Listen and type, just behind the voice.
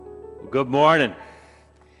Good morning.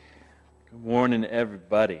 Good morning,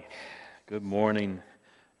 everybody. Good morning,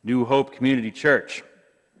 New Hope Community Church.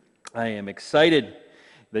 I am excited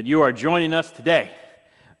that you are joining us today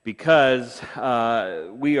because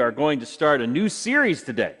we are going to start a new series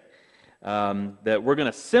today that we're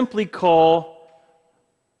going to simply call,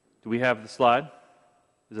 do we have the slide?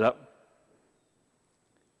 Is it up?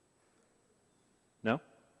 No?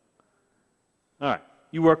 All right.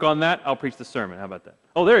 You work on that, I'll preach the sermon. How about that?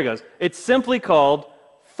 Oh, there he goes. It's simply called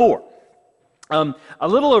For. A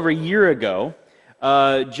little over a year ago,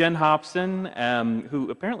 Jen Hobson,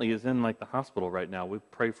 who apparently is in the hospital right now, we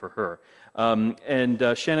pray for her,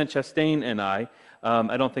 and Shannon Chastain and I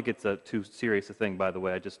don't think it's too serious a thing, by the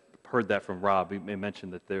way. I just heard that from Rob. He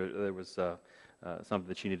mentioned that there was something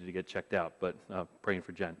that she needed to get checked out, but praying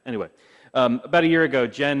for Jen. Anyway, about a year ago,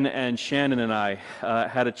 Jen and Shannon and I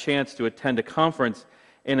had a chance to attend a conference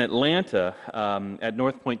in Atlanta at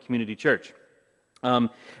North Point Community Church. And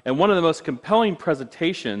one of the most compelling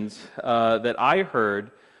presentations that I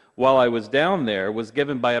heard while I was down there was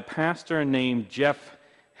given by a pastor named Jeff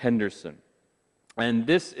Henderson. And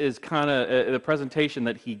this is kind of, the presentation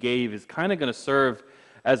that he gave is kind of going to serve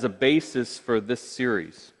as a basis for this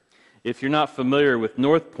series. If you're not familiar with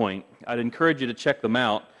North Point, I'd encourage you to check them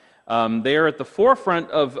out. They are at the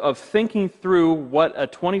forefront of thinking through what a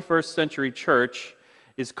 21st century church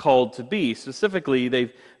is called to be. Specifically,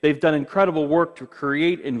 they've done incredible work to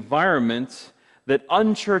create environments that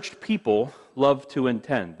unchurched people love to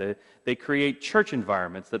attend. They create church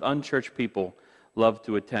environments that unchurched people love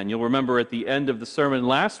to attend. You'll remember at the end of the sermon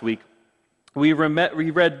last week, we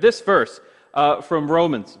read this verse from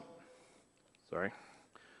Romans.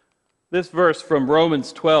 This verse from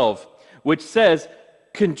Romans 12, which says,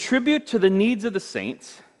 "Contribute to the needs of the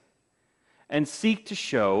saints and seek to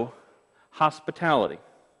show hospitality."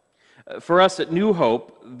 For us at New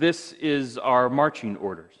Hope, this is our marching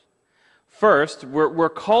orders. First, we're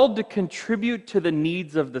called to contribute to the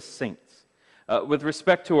needs of the saints. With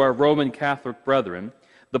respect to our Roman Catholic brethren,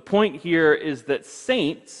 the point here is that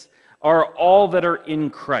saints are all that are in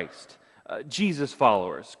Christ, Jesus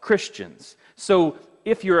followers, Christians. So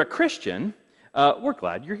if you're a Christian, we're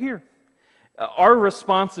glad you're here. Our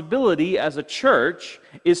responsibility as a church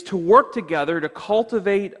is to work together to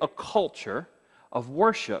cultivate a culture of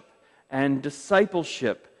worship and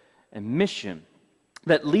discipleship and mission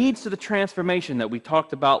that leads to the transformation that we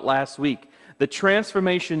talked about last week. The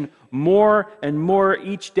transformation more and more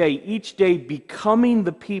each day becoming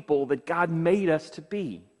the people that God made us to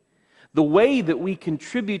be. The way that we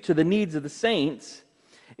contribute to the needs of the saints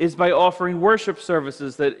is by offering worship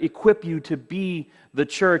services that equip you to be the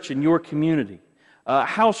church in your community.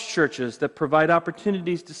 House churches that provide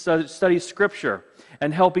opportunities to study Scripture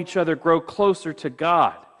and help each other grow closer to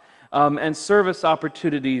God. And service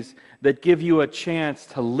opportunities that give you a chance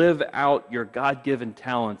to live out your God-given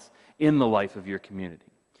talents in the life of your community.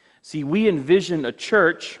 See, we envision a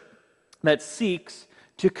church that seeks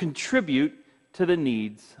to contribute to the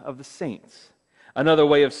needs of the saints. Another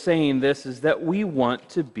way of saying this is that we want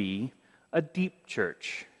to be a deep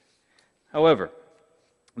church. However,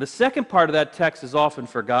 the second part of that text is often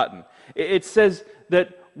forgotten. It says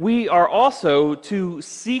that we are also to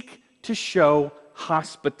seek to show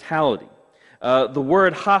hospitality. The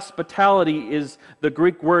word hospitality is the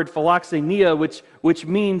Greek word philoxenia, which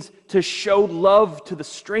means to show love to the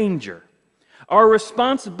stranger. Our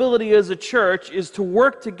responsibility as a church is to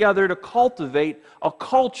work together to cultivate a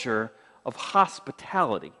culture of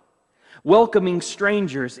hospitality, welcoming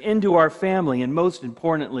strangers into our family and, most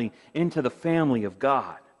importantly, into the family of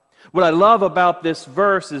God. What I love about this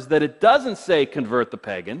verse is that it doesn't say convert the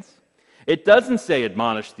pagans. It doesn't say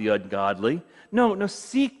admonish the ungodly. No,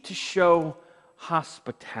 seek to show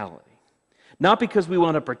hospitality. Not because we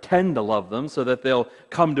want to pretend to love them so that they'll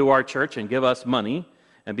come to our church and give us money,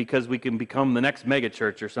 and because we can become the next mega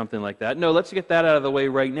church or something like that. No, let's get that out of the way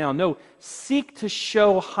right now. No, seek to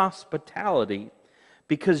show hospitality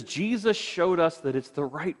because Jesus showed us that it's the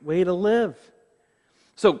right way to live.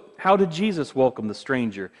 So, how did Jesus welcome the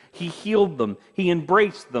stranger? He healed them. He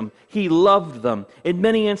embraced them. He loved them. In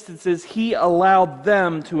many instances, He allowed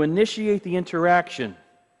them to initiate the interaction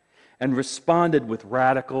and responded with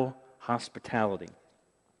radical hospitality.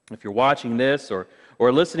 If you're watching this or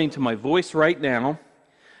listening to my voice right now,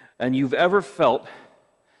 and you've ever felt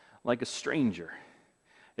like a stranger,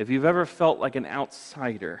 if you've ever felt like an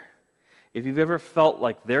outsider, if you've ever felt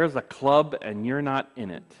like there's a club and you're not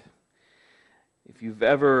in it, if you've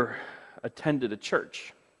ever attended a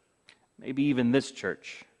church, maybe even this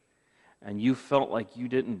church, and you felt like you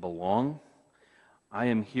didn't belong, I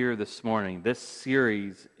am here this morning. This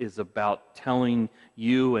series is about telling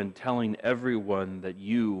you and telling everyone that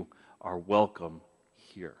you are welcome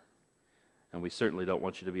here. And we certainly don't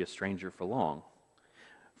want you to be a stranger for long.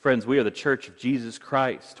 Friends, we are the Church of Jesus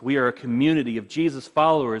Christ. We are a community of Jesus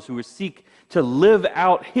followers who seek to live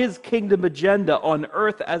out His kingdom agenda on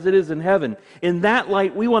earth as it is in heaven. In that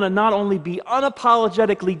light, we want to not only be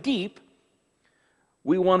unapologetically deep,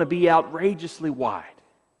 we want to be outrageously wide.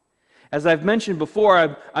 As I've mentioned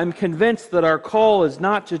before, I'm convinced that our call is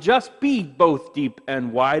not to just be both deep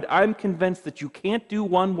and wide. I'm convinced that you can't do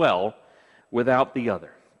one well without the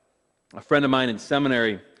other. A friend of mine in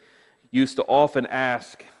seminary used to often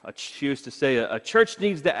ask, she used to say, a church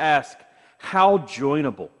needs to ask, how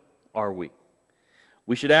joinable are we?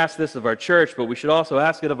 We should ask this of our church, but we should also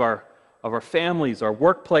ask it of our families, our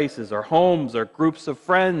workplaces, our homes, our groups of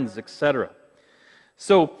friends, etc.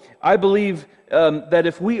 So I believe that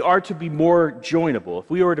if we are to be more joinable, if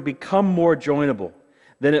we are to become more joinable,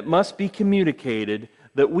 then it must be communicated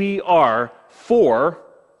that we are for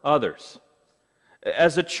others.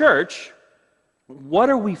 As a church, what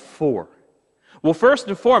are we for? Well, first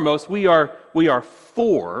and foremost, we are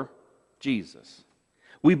for Jesus.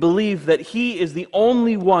 We believe that He is the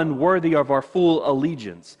only one worthy of our full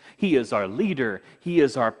allegiance. He is our leader, He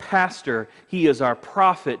is our pastor, He is our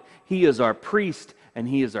prophet, He is our priest, and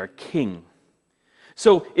He is our king.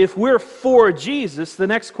 So if we're for Jesus, the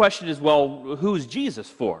next question is, well, who's Jesus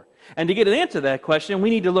for? And to get an answer to that question, we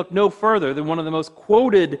need to look no further than one of the most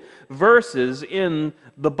quoted verses in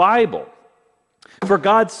the Bible. For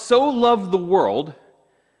God so loved the world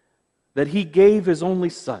that He gave His only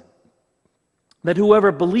Son, that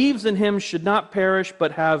whoever believes in Him should not perish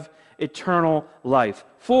but have eternal life.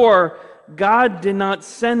 For God did not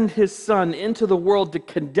send His Son into the world to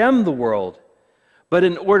condemn the world, but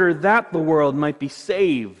in order that the world might be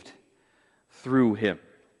saved through Him.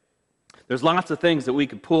 There's lots of things that we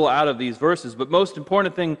could pull out of these verses, but most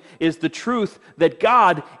important thing is the truth that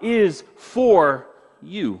God is for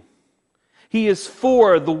you. He is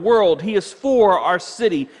for the world. He is for our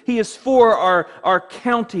city. He is for our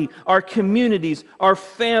county, our communities, our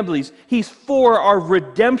families. He's for our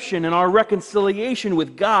redemption and our reconciliation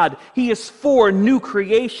with God. He is for new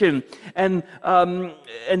creation. And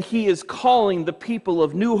He is calling the people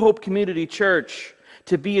of New Hope Community Church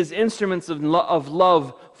to be His instruments of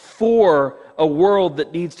love for a world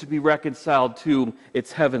that needs to be reconciled to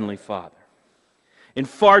its Heavenly Father. In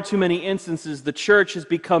far too many instances, the church has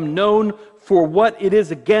become known for what it is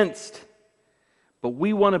against, but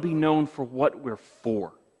we want to be known for what we're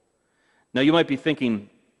for. Now, you might be thinking,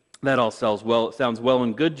 that all sounds well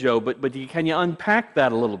and good, Joe, but can you unpack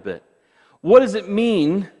that a little bit? What does it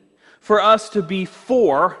mean for us to be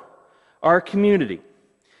for our community?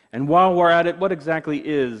 And while we're at it, what exactly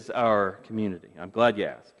is our community? I'm glad you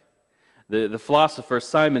asked. The philosopher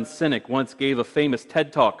Simon Sinek once gave a famous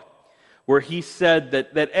TED Talk where he said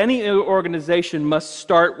that any organization must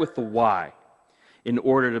start with the why in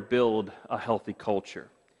order to build a healthy culture.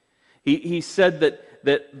 He said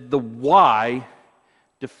that the why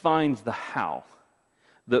defines the how.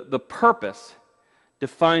 The purpose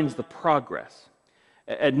defines the progress.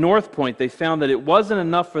 At North Point, they found that it wasn't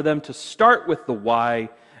enough for them to start with the why.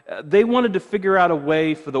 They wanted to figure out a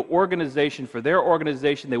way for the organization, for their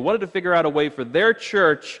organization, they wanted to figure out a way for their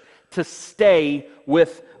church to stay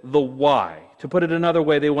with the why. To put it another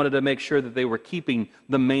way, they wanted to make sure that they were keeping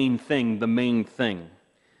the main thing the main thing.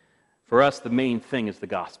 For us, the main thing is the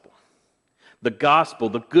gospel. The gospel,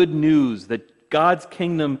 the good news that God's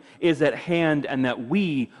kingdom is at hand and that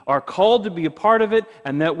we are called to be a part of it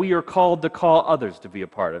and that we are called to call others to be a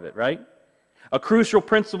part of it, right? A crucial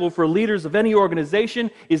principle for leaders of any organization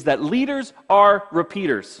is that leaders are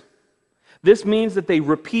repeaters. This means that they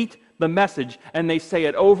repeat the message and they say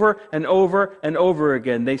it over and over and over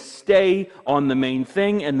again. They stay on the main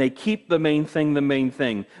thing and they keep the main thing the main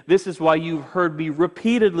thing. This is why you've heard me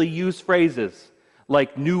repeatedly use phrases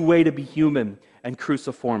like new way to be human and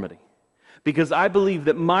cruciformity. Because I believe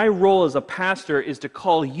that my role as a pastor is to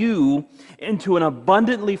call you into an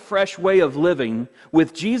abundantly fresh way of living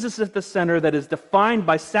with Jesus at the center that is defined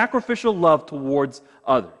by sacrificial love towards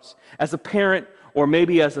others. As a parent, or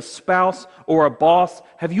maybe as a spouse or a boss,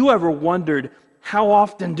 have you ever wondered, how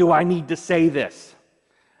often do I need to say this?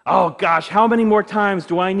 Oh gosh, how many more times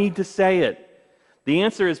do I need to say it? The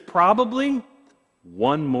answer is probably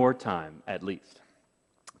one more time at least.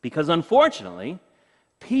 Because unfortunately,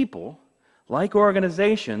 people, like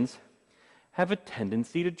organizations, have a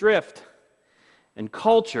tendency to drift. And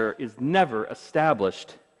culture is never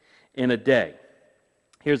established in a day.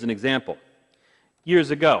 Here's an example.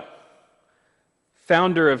 Years ago,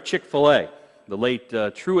 founder of Chick-fil-A, the late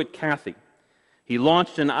Truett Cathy, he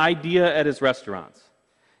launched an idea at his restaurants.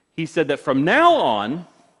 He said that from now on,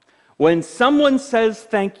 when someone says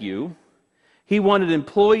thank you, he wanted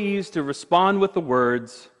employees to respond with the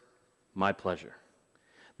words, "My pleasure."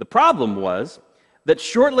 The problem was that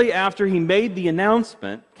shortly after he made the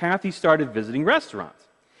announcement, Cathy started visiting restaurants.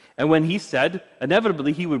 And when he said,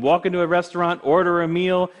 inevitably, he would walk into a restaurant, order a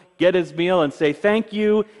meal, get his meal, and say thank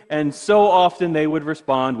you, and so often they would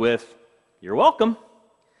respond with, "You're welcome."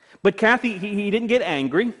 But Cathy, he didn't get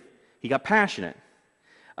angry. He got passionate.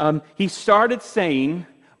 He started saying,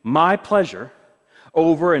 "My pleasure,"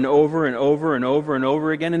 over and over and over and over and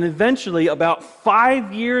over again. And eventually, about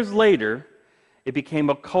 5 years later, it became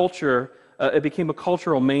a cultural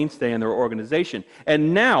mainstay in their organization.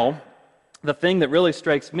 And now, the thing that really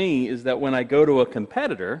strikes me is that when I go to a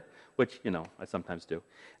competitor, which, I sometimes do,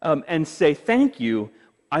 and say thank you,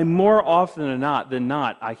 I more often than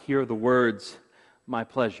not, I hear the words, "My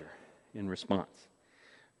pleasure," in response.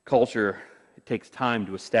 Culture, it takes time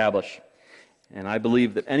to establish. And I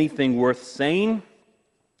believe that anything worth saying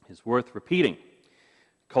is worth repeating.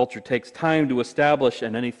 Culture takes time to establish,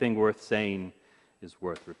 and anything worth saying is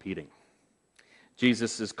worth repeating.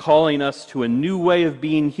 Jesus is calling us to a new way of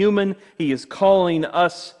being human. He is calling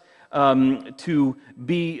us to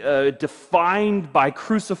be defined by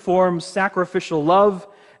cruciform sacrificial love,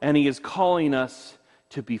 and He is calling us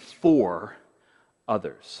to be for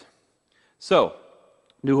others. So,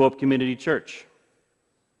 New Hope Community Church,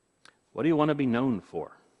 what do you want to be known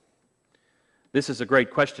for? This is a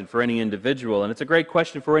great question for any individual, and it's a great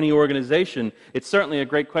question for any organization. It's certainly a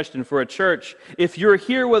great question for a church. If you're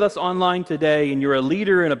here with us online today and you're a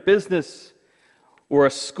leader in a business or a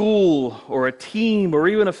school or a team or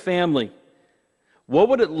even a family, what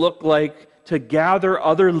would it look like to gather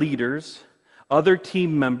other leaders, other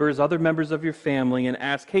team members, other members of your family and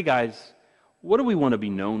ask, "Hey guys, what do we want to be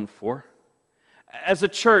known for? As a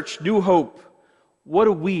church, New Hope, what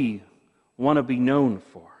do we want to be known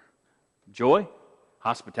for? Joy?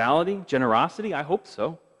 Hospitality? Generosity? I hope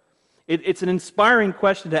so." It's an inspiring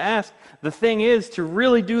question to ask. The thing is, to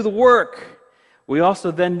really do the work, we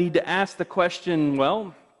also then need to ask the question,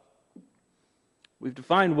 well, we've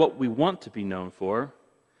defined what we want to be known for.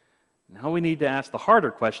 Now we need to ask the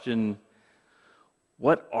harder question,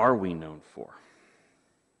 what are we known for?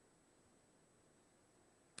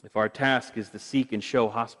 If our task is to seek and show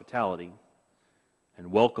hospitality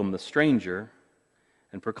and welcome the stranger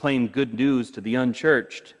and proclaim good news to the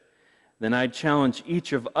unchurched, then I challenge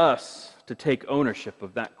each of us to take ownership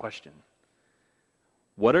of that question.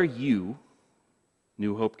 What are you,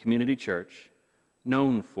 New Hope Community Church,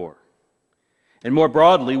 known for? And more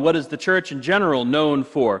broadly, what is the church in general known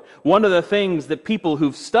for? One of the things that people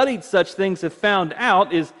who've studied such things have found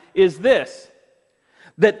out is this,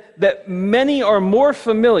 that many are more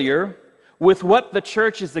familiar with what the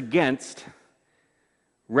church is against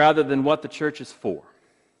rather than what the church is for.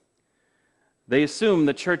 They assume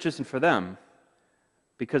the church isn't for them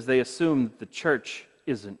because they assume that the church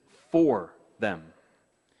isn't for them,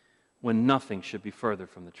 when nothing should be further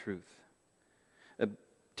from the truth.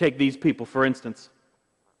 Take these people, for instance.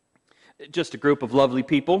 Just a group of lovely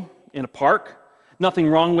people in a park. Nothing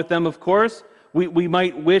wrong with them, of course. We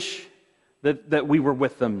might wish that we were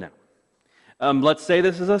with them now. Let's say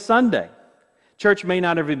this is a Sunday. Church may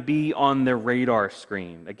not even be on their radar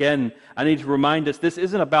screen. Again, I need to remind us, this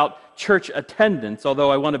isn't about church attendance, although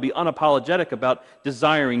I want to be unapologetic about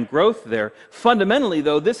desiring growth there. Fundamentally,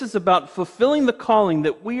 though, this is about fulfilling the calling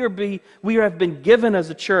that we have been given as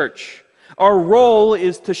a church. Our role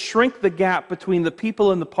is to shrink the gap between the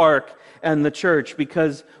people in the park and the church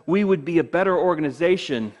because we would be a better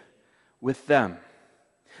organization with them.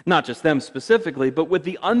 Not just them specifically, but with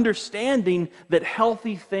the understanding that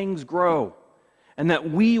healthy things grow. And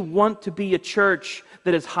that we want to be a church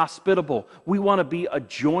that is hospitable. We want to be a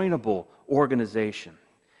joinable organization.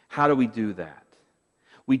 How do we do that?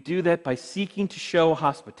 We do that by seeking to show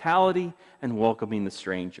hospitality and welcoming the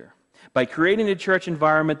stranger. By creating a church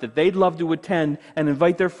environment that they'd love to attend and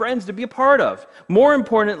invite their friends to be a part of. More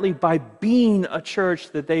importantly, by being a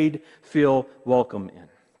church that they'd feel welcome in.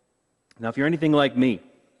 Now, if you're anything like me,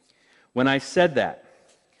 when I said that,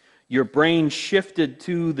 your brain shifted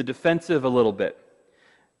to the defensive a little bit.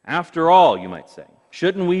 After all, you might say,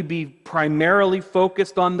 shouldn't we be primarily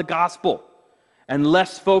focused on the gospel and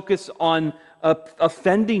less focused on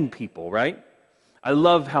offending people, right? I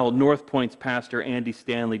love how North Point's pastor Andy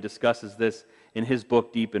Stanley discusses this in his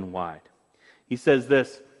book, Deep and Wide. He says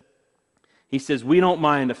this, he says, we don't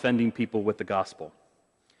mind offending people with the gospel.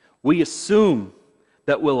 We assume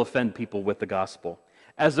that we'll offend people with the gospel.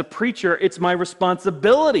 As a preacher, it's my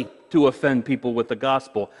responsibility to offend people with the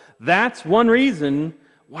gospel. That's one reason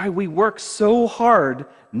why we work so hard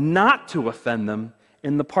not to offend them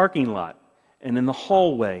in the parking lot and in the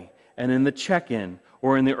hallway and in the check-in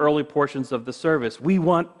or in the early portions of the service. We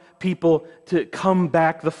want people to come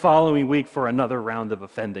back the following week for another round of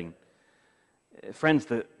offending. Friends,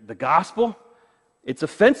 the gospel, it's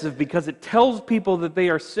offensive because it tells people that they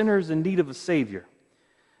are sinners in need of a Savior.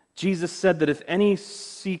 Jesus said that if any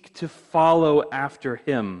seek to follow after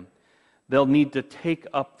him, they'll need to take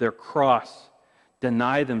up their cross,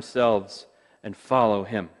 deny themselves, and follow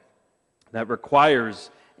him. That requires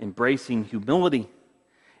embracing humility.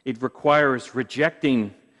 It requires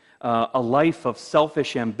rejecting a life of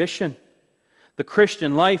selfish ambition. The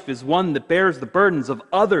Christian life is one that bears the burdens of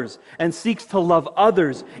others and seeks to love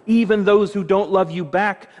others, even those who don't love you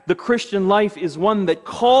back. The Christian life is one that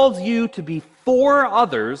calls you to be for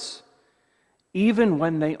others, even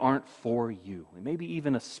when they aren't for you, and maybe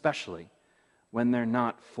even especially when they're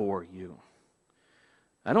not for you.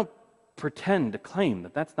 I don't pretend to claim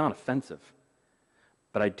that that's not offensive,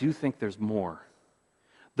 but I do think there's more.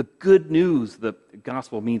 The good news, the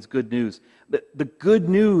gospel means good news. The good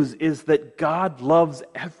news is that God loves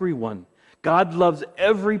everyone. God loves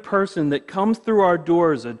every person that comes through our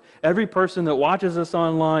doors and every person that watches us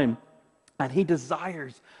online. And he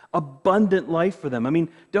desires abundant life for them. I mean,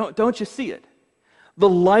 don't you see it? The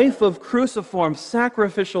life of cruciform,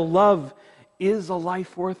 sacrificial love is a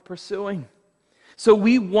life worth pursuing. So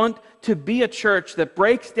we want to be a church that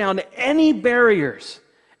breaks down any barriers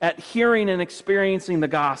at hearing and experiencing the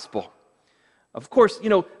gospel. Of course,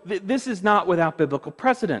 this is not without biblical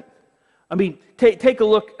precedent. I mean, take a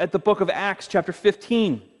look at the book of Acts, chapter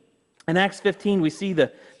 15. In Acts 15, we see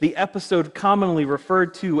the episode commonly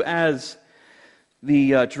referred to as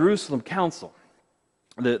the Jerusalem Council.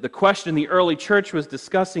 The question the early church was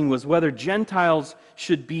discussing was whether Gentiles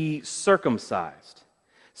should be circumcised.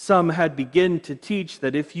 Some had begun to teach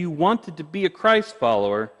that if you wanted to be a Christ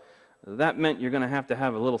follower, that meant you're going to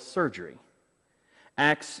have a little surgery.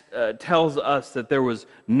 Acts tells us that there was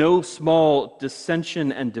no small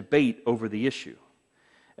dissension and debate over the issue.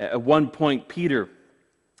 At one point, Peter,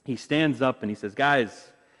 he stands up and he says, "Guys,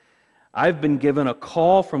 I've been given a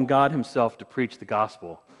call from God himself to preach the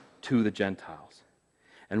gospel to the Gentiles.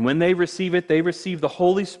 And when they receive it, they receive the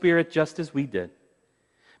Holy Spirit just as we did."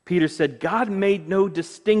 Peter said, "God made no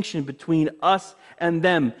distinction between us and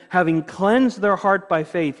them, having cleansed their heart by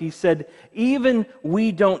faith." He said, "Even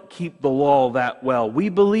we don't keep the law that well. We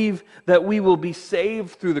believe that we will be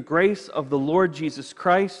saved through the grace of the Lord Jesus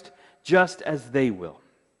Christ, just as they will."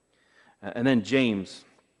 And then James,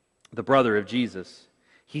 the brother of Jesus,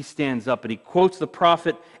 he stands up and he quotes the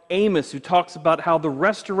prophet Amos, who talks about how the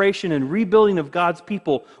restoration and rebuilding of God's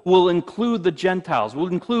people will include the Gentiles, will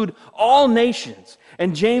include all nations.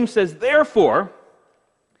 And James says, therefore,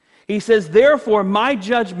 my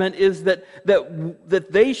judgment is that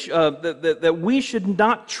we should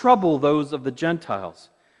not trouble those of the Gentiles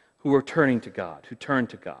who are turning to God, who turn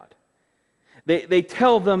to God. They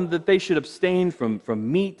tell them that they should abstain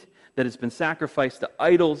from meat that has been sacrificed to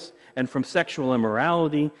idols and from sexual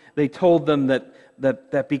immorality. They told them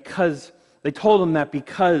that because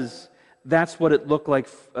that's what it looked like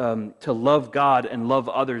to love God and love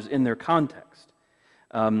others in their context.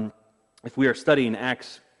 If we are studying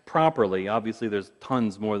Acts properly, obviously there's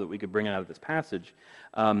tons more that we could bring out of this passage.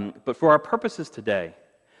 But for our purposes today,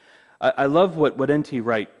 I love what N.T.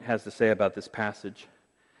 Wright has to say about this passage.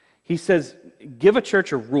 He says, give a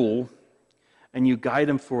church a rule and you guide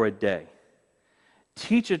them for a day.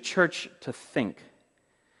 Teach a church to think,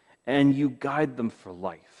 and you guide them for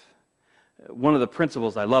life. One of the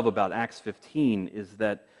principles I love about Acts 15 is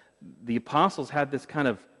that the apostles had this kind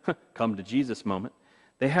of come to Jesus moment.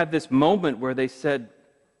 They had this moment where they said,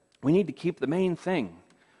 we need to keep the main thing.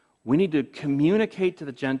 We need to communicate to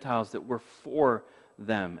the Gentiles that we're for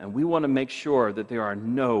them, and we want to make sure that there are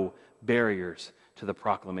no barriers to the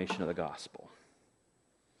proclamation of the gospel.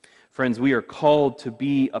 Friends, we are called to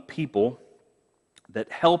be a people that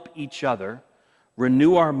help each other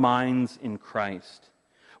renew our minds in Christ.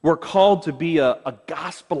 We're called to be a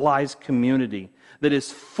gospelized community that is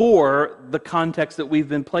for the context that we've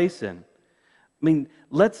been placed in. I mean,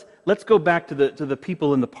 let's go back to the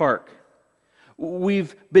people in the park.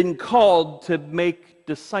 We've been called to make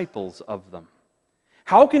disciples of them.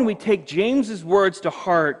 How can we take James's words to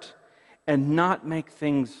heart and not make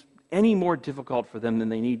things any more difficult for them than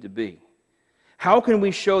they need to be? How can we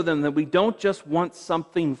show them that we don't just want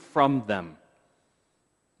something from them?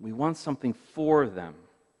 We want something for them.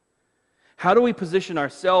 How do we position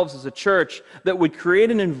ourselves as a church that would create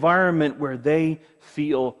an environment where they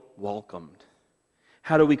feel welcomed?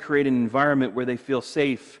 How do we create an environment where they feel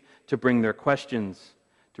safe to bring their questions,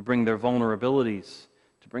 to bring their vulnerabilities,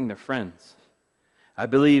 to bring their friends? I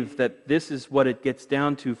believe that this is what it gets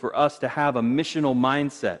down to for us to have a missional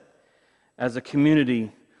mindset as a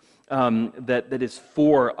community that is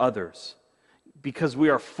for others. Because we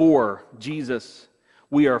are for Jesus.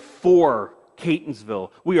 We are for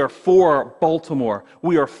Catonsville. We are for Baltimore.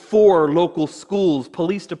 We are for local schools,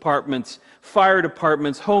 police departments, fire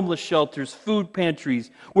departments, homeless shelters, food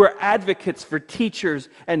pantries. We're advocates for teachers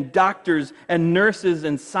and doctors and nurses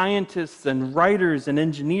and scientists and writers and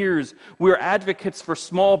engineers. We're advocates for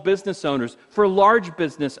small business owners, for large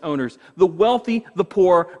business owners, the wealthy, the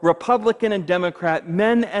poor, Republican and Democrat,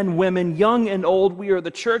 men and women, young and old. We are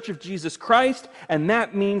the Church of Jesus Christ, and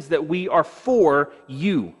that means that we are for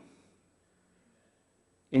you.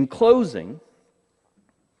 In closing,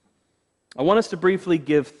 I want us to briefly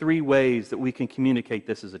give 3 ways that we can communicate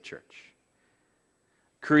this as a church.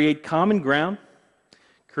 Create common ground,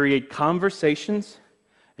 create conversations,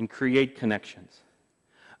 and create connections.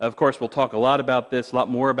 Of course, we'll talk a lot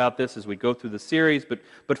more about this as we go through the series,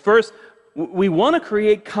 but first, we want to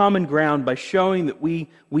create common ground by showing that we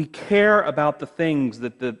care about the things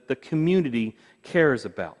that the community cares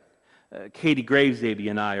about. Katie Gravesady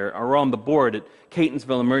and I are on the board at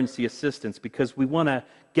Catonsville Emergency Assistance because we want to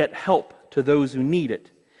get help to those who need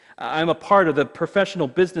it. I'm a part of the Professional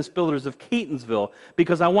Business Builders of Catonsville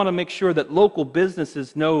because I want to make sure that local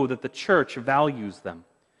businesses know that the church values them.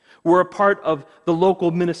 We're a part of the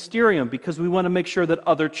local ministerium because we want to make sure that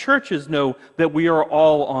other churches know that we are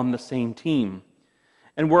all on the same team.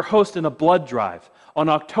 And we're hosting a blood drive on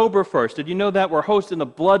October 1st. Did you know that? We're hosting a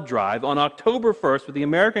blood drive on October 1st with the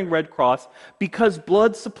American Red Cross because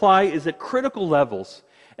blood supply is at critical levels,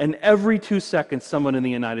 and every 2 seconds someone in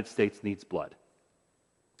the United States needs blood.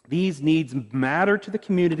 These needs matter to the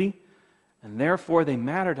community, and therefore they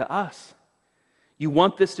matter to us. You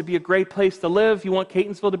want this to be a great place to live. You want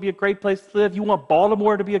Catonsville to be a great place to live. You want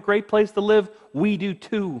Baltimore to be a great place to live. We do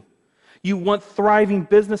too. You want thriving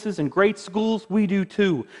businesses and great schools? We do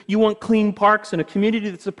too. You want clean parks and a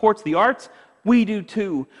community that supports the arts? We do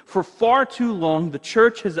too. For far too long, the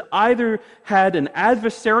church has either had an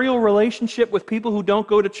adversarial relationship with people who don't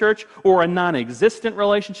go to church or a non-existent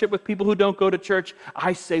relationship with people who don't go to church.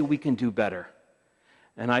 I say we can do better.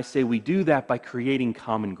 And I say we do that by creating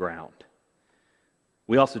common ground.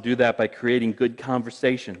 We also do that by creating good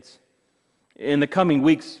conversations. In the coming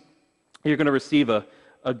weeks, you're going to receive a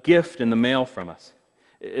gift in the mail from us.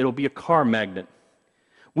 It'll be a car magnet.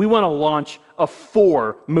 We want to launch a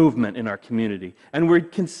 "for" movement in our community, and we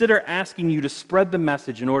consider asking you to spread the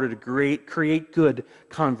message in order to create good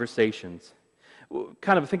conversations.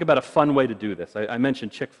 Kind of think about a fun way to do this. I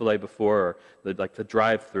mentioned Chick-fil-A before, or the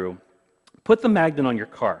drive-through. Put the magnet on your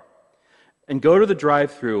car and go to the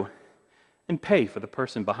drive-through and pay for the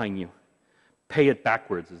person behind you. Pay it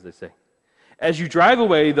backwards, as they say. As you drive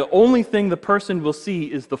away, the only thing the person will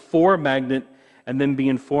see is the "for" magnet and then be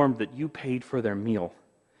informed that you paid for their meal.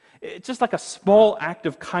 It's just like a small act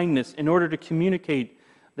of kindness in order to communicate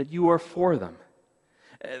that you are for them.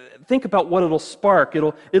 Think about what it'll spark.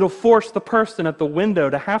 It'll force the person at the window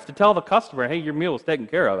to have to tell the customer, "Hey, your meal was taken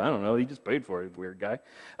care of." I don't know, he just paid for it, weird guy.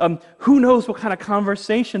 Who knows what kind of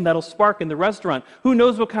conversation that'll spark in the restaurant? Who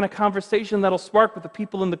knows what kind of conversation that'll spark with the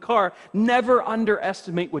people in the car? Never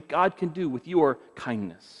underestimate what God can do with your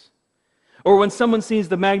kindness. Or when someone sees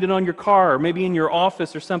the magnet on your car, or maybe in your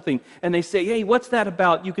office or something, and they say, "Hey, what's that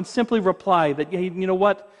about?" You can simply reply that, "Hey, you know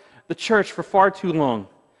what? The church for far too long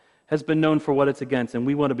has been known for what it's against, and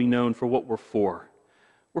we want to be known for what we're for.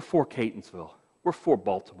 We're for Catonsville. We're for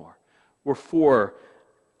Baltimore. We're for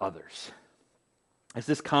others." As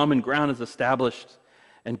this common ground is established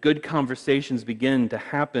and good conversations begin to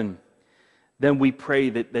happen, then we pray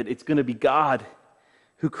that it's going to be God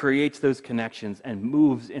who creates those connections and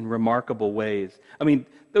moves in remarkable ways. I mean,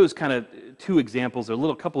 those kind of 2 examples,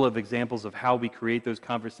 or a couple of examples of how we create those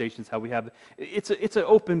conversations, how we have it's an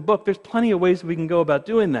open book. There's plenty of ways we can go about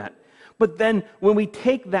doing that. But then when we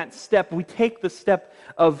take that step, we take the step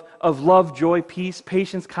of love, joy, peace,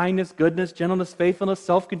 patience, kindness, goodness, gentleness, faithfulness,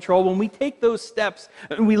 self-control. When we take those steps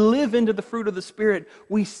and we live into the fruit of the Spirit,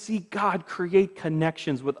 we see God create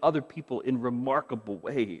connections with other people in remarkable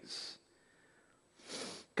ways.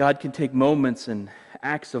 God can take moments and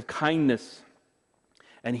acts of kindness,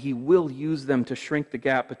 and He will use them to shrink the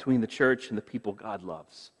gap between the church and the people God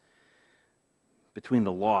loves, between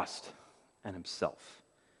the lost and Himself.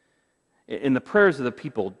 In the prayers of the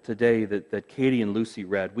people today that Katie and Lucy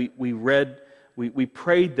read, we we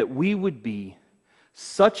prayed that we would be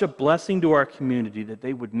such a blessing to our community that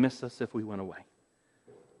they would miss us if we went away.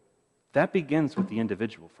 That begins with the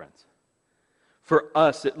individual, friends. For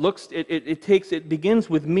us, it begins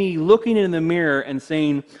with me looking in the mirror and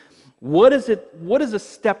saying, what is a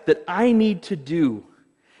step that I need to do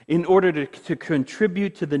in order to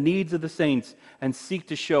contribute to the needs of the saints and seek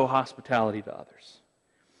to show hospitality to others?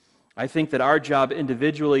 I think that our job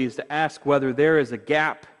individually is to ask whether there is a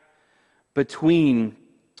gap between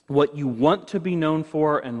what you want to be known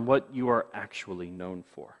for and what you are actually known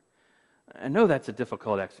for. I know that's a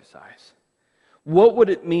difficult exercise. What would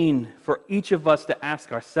it mean for each of us to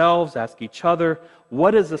ask ourselves, ask each other,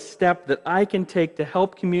 what is a step that I can take to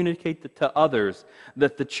help communicate to others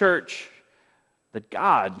that the church, that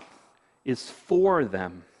God is for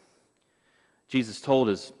them? Jesus told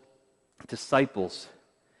his disciples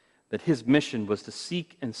that his mission was to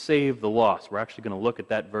seek and save the lost. We're actually going to look at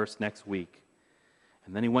that verse next week.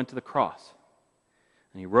 And then he went to the cross.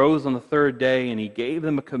 And he rose on the third day, and he gave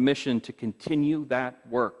them a commission to continue that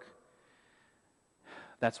work.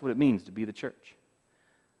 That's what it means to be the church.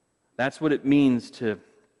 That's what it means to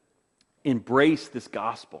embrace this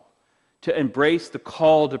gospel, to embrace the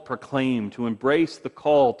call to proclaim, to embrace the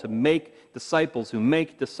call to make disciples who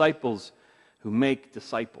make disciples who make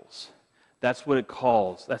disciples. That's what it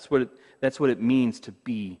calls. That's what it means to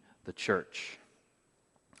be the church.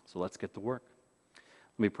 So let's get to work.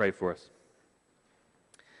 Let me pray for us.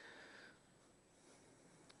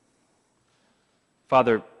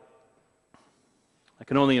 Father, I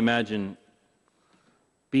can only imagine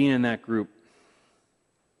being in that group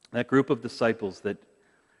of disciples that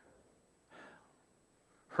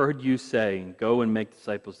heard you say, "Go and make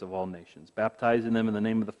disciples of all nations, baptizing them in the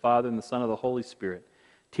name of the Father and the Son and the Holy Spirit,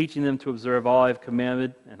 teaching them to observe all I have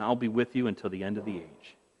commanded, and I'll be with you until the end of the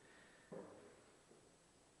age."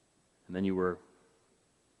 And then you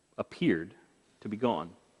appeared to be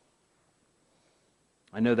gone.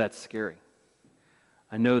 I know that's scary.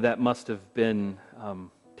 I know that must have been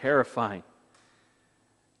terrifying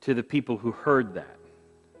to the people who heard that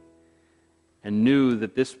and knew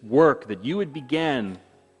that this work that you had began,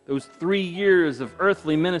 those 3 years of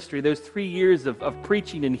earthly ministry, those 3 years of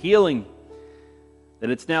preaching and healing, that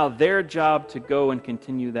it's now their job to go and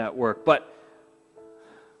continue that work. But,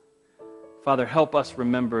 Father, help us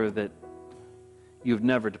remember that you've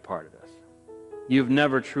never departed us. You've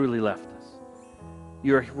never truly left us.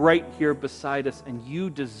 You're right here beside us, and you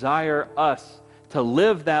desire us to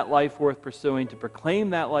live that life worth pursuing, to proclaim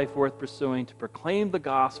that life worth pursuing, to proclaim the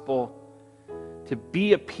gospel, to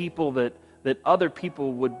be a people that other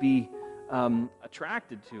people would be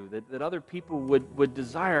attracted to, that other people would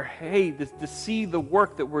desire, to see the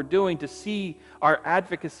work that we're doing, to see our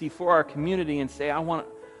advocacy for our community and say, I want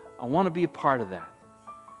to be a part of that.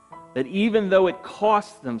 That even though it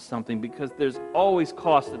costs them something, because there's always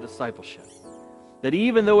cost to discipleship, that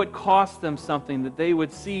even though it costs them something, that they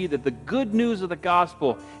would see that the good news of the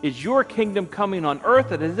gospel is your kingdom coming on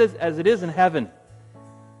earth as it is in heaven.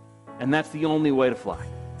 And that's the only way to fly.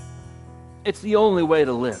 It's the only way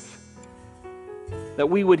to live. That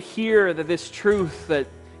we would hear that this truth, that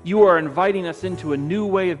you are inviting us into a new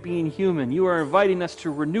way of being human. You are inviting us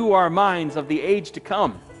to renew our minds of the age to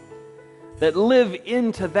come. That live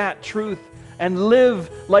into that truth and live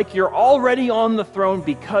like you're already on the throne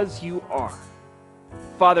because you are.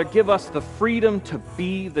 Father, give us the freedom to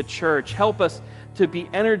be the church. Help us to be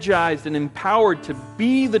energized and empowered to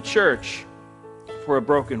be the church for a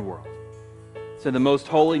broken world. It's in the most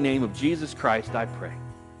holy name of Jesus Christ I pray.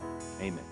 Amen.